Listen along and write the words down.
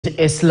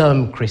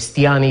Islam,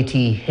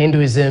 Christianity,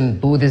 Hinduism,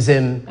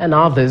 Buddhism, and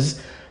others,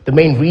 the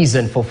main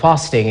reason for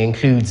fasting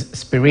includes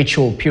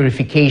spiritual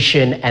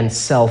purification and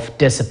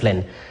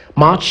self-discipline.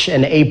 March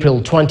and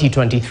April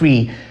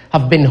 2023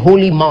 have been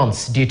holy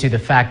months due to the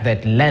fact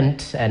that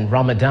Lent and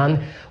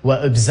Ramadan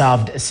were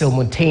observed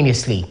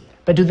simultaneously.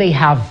 But do they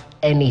have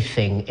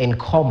anything in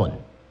common?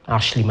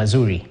 Ashley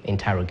Mazuri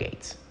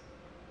interrogates.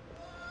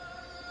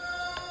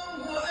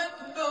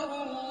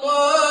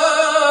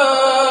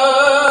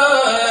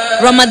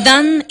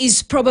 Ramadan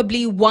is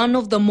probably one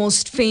of the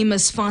most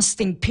famous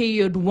fasting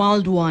period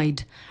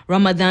worldwide.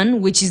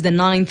 Ramadan, which is the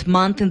 9th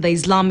month in the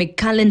Islamic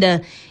calendar,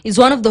 is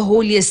one of the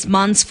holiest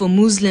months for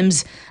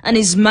Muslims and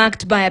is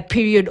marked by a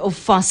period of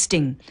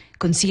fasting,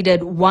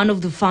 considered one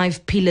of the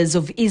 5 pillars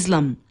of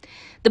Islam.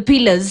 The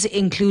pillars,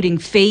 including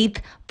faith,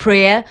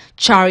 prayer,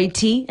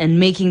 charity, and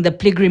making the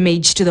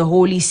pilgrimage to the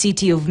holy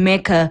city of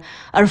Mecca,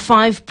 are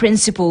 5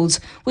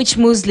 principles which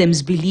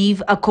Muslims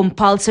believe are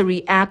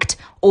compulsory act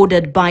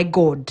ordered by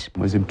God.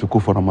 Mwezi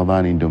mtukufu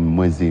Ramadhani ndio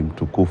mwezi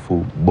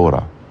mtukufu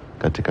bora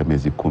katika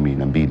miezi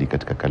 12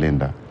 katika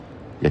kalenda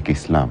ya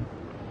Kiislamu.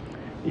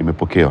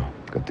 Imepokewa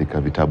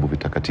katika vitabu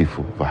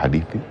vitakatifu vya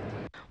hadithi.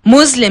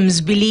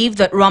 Muslims believe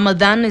that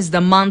Ramadan is the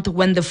month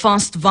when the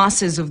first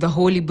verses of the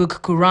holy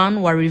book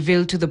Quran were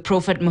revealed to the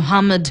Prophet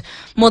Muhammad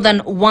more than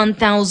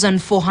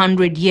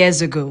 1,400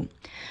 years ago.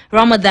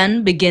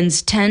 Ramadan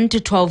begins 10 to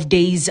 12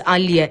 days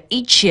earlier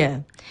each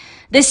year.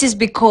 This is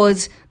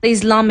because the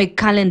Islamic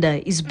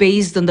calendar is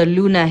based on the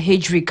lunar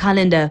Hijri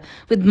calendar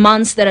with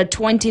months that are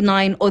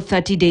 29 or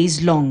 30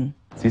 days long.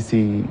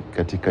 Sisi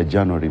katika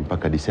January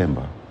mpaka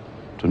December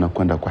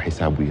tunakwenda kwa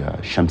hesabu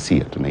ya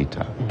shamsia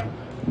tunaita.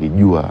 Ni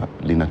jua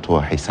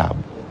linatoa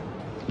hesabu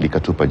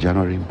likatupa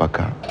January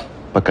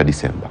mpaka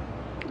December.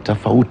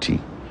 Tofauti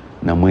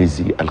na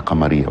mwezi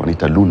al-qamaria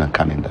wanaita lunar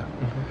calendar,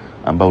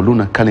 ambao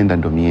lunar calendar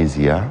ndio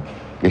miezi ya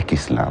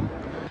Kiislamu.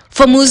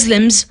 For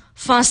Muslims,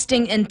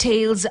 fasting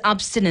entails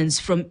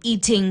abstinence from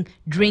eating,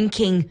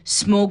 drinking,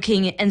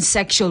 smoking, and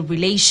sexual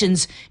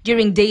relations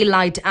during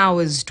daylight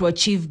hours to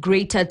achieve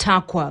greater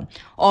taqwa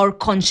or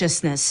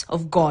consciousness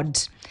of God.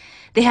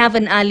 They have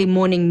an early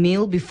morning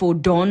meal before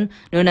dawn,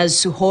 known as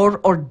suhoor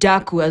or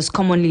daku as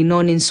commonly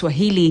known in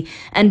Swahili,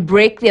 and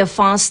break their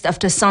fast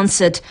after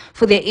sunset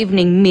for their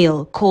evening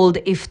meal called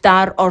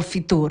iftar or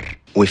fitur.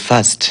 We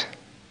fast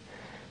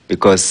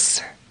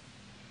because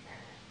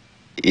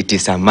it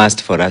is a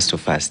must for us to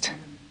fast.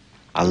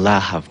 Allah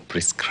have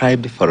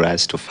prescribed for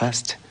us to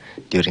fast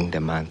during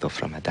the month of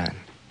Ramadan.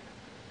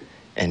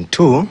 And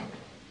 2,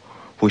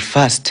 we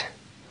fast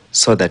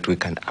so that we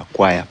can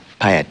acquire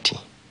piety.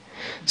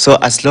 So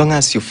as long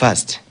as you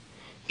fast,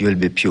 you will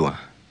be pure.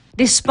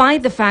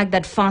 Despite the fact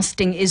that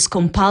fasting is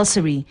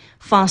compulsory,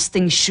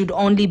 fasting should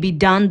only be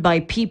done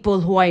by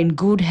people who are in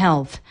good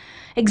health.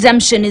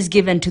 Exemption is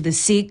given to the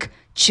sick,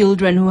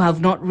 children who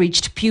have not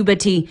reached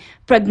puberty,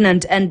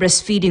 pregnant and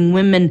breastfeeding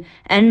women,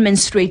 and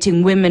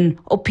menstruating women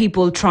or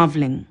people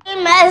traveling.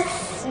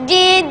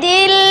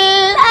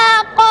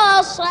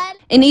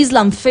 In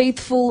Islam,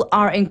 faithful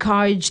are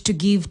encouraged to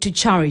give to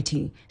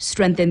charity,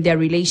 strengthen their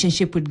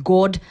relationship with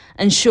God,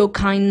 and show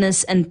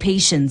kindness and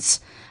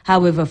patience.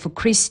 However, for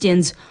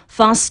Christians,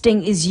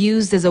 fasting is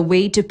used as a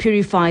way to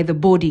purify the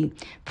body,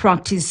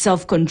 practice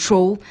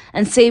self-control,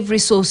 and save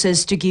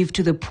resources to give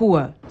to the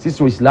poor.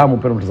 Sisi Waislamu,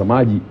 mpendwa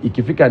mtazamaji,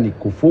 ikifika ni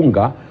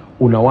kufunga,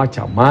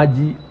 unawacha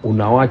maji,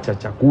 unawacha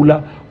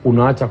chakula,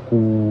 unawacha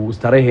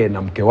kustarehe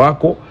na mke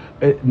wako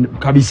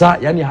kabisa,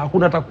 yani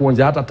hakuna hata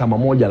kuonja hata tama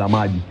moja la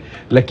maji.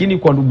 Lakini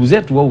kwa ndugu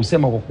zetu wao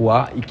husema kwa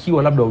kuwa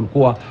ikiwa labda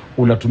ulikuwa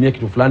unatumia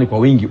kitu fulani kwa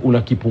wingi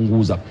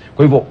unakipunguza.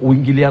 Kwa hivyo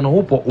uingiliano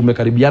hupo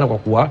umekaribiana kwa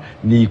kuwa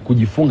ni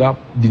kujifunga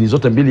dini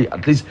zote mbili,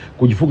 at least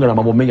kujifunga na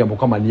mambo mengi ambayo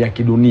kama ni ya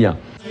kidunia.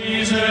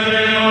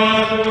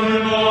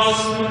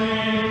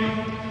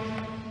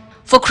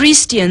 For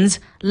Christians,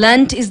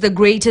 Lent is the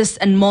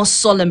greatest and most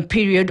solemn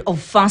period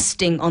of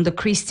fasting on the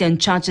Christian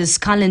Church's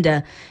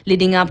calendar,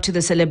 leading up to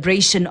the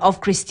celebration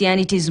of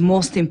Christianity's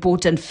most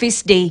important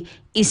feast day,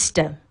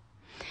 Easter.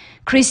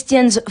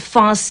 Christians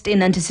fast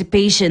in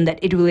anticipation that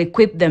it will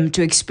equip them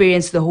to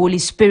experience the Holy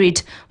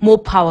Spirit more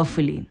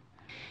powerfully.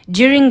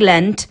 During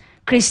Lent,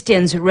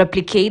 Christians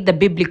replicate the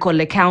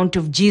biblical account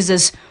of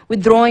Jesus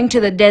withdrawing to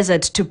the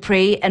desert to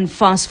pray and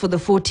fast for the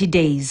 40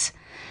 days.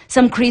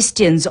 Some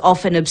Christians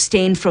often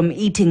abstain from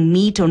eating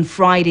meat on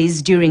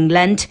Fridays during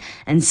Lent,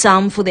 and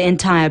some for the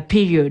entire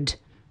period.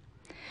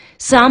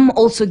 Some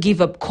also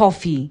give up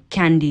coffee,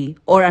 candy,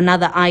 or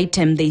another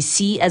item they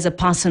see as a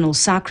personal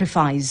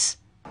sacrifice.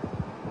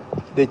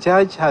 The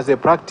church has a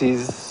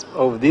practice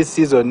of this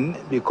season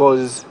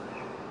because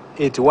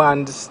it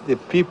wants the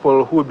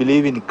people who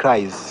believe in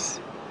Christ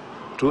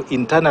to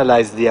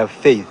internalize their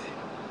faith.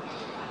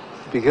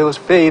 Because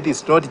faith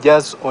is not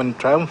just on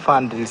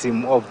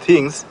triumphalism of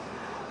things,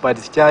 but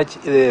church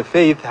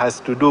faith has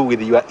to do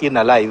with your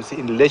inner lives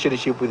in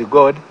relationship with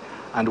God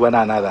and one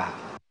another.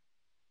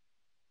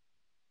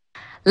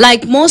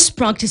 Like most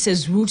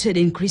practices rooted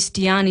in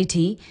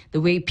Christianity, the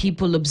way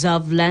people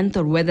observe Lent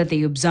or whether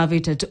they observe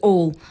it at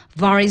all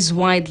varies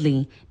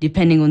widely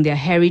depending on their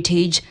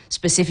heritage,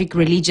 specific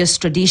religious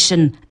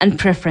tradition and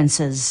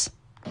preferences.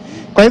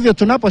 Kwa hivyo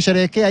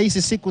tunaposherehekea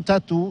hizi siku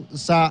tatu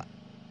za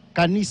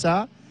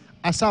kanisa,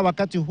 hasa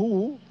wakati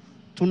huu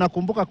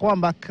tunakumbuka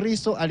kwamba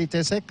Kristo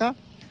aliteseka,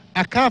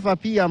 akafa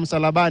pia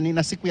msalabani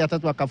na siku ya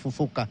tatu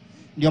akafufuka.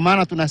 Ndio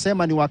maana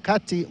tunasema ni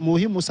wakati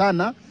muhimu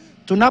sana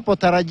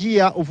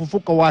tunapotarajia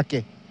ufufuko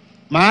wake.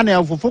 Maana ya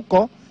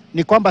ufufuko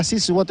ni kwamba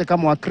sisi wote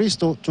kama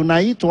Wakristo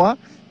tunaitwa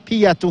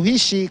pia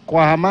tuishi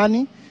kwa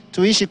amani,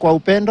 tuishi kwa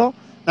upendo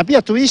na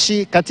pia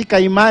tuishi katika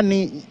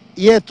imani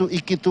yetu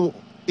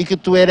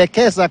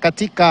ikituelekeza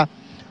katika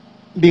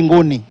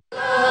mbinguni.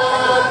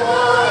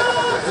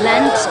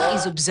 Lent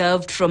is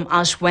observed from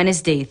Ash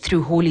Wednesday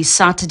through Holy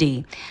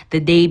Saturday, the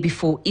day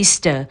before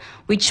Easter,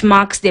 which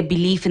marks their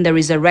belief in the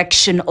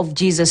resurrection of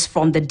Jesus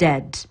from the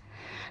dead.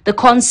 The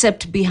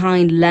concept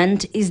behind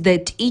Lent is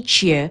that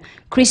each year,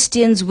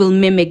 Christians will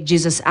mimic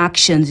Jesus'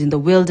 actions in the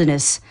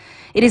wilderness.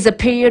 It is a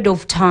period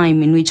of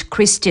time in which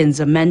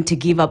Christians are meant to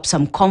give up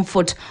some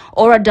comfort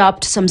or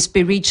adopt some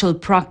spiritual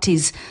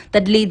practice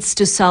that leads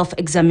to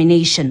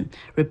self-examination,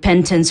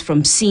 repentance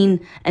from sin,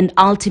 and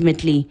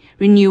ultimately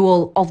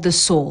renewal of the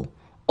soul,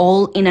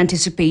 all in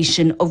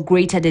anticipation of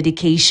greater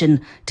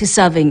dedication to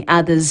serving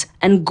others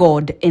and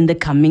God in the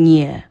coming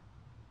year.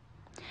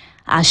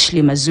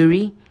 Ashley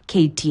Mazuri,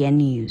 KTN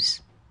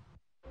News.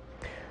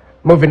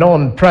 Moving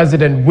on,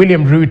 President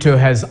William Ruto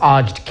has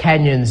urged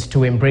Kenyans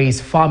to embrace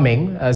farming as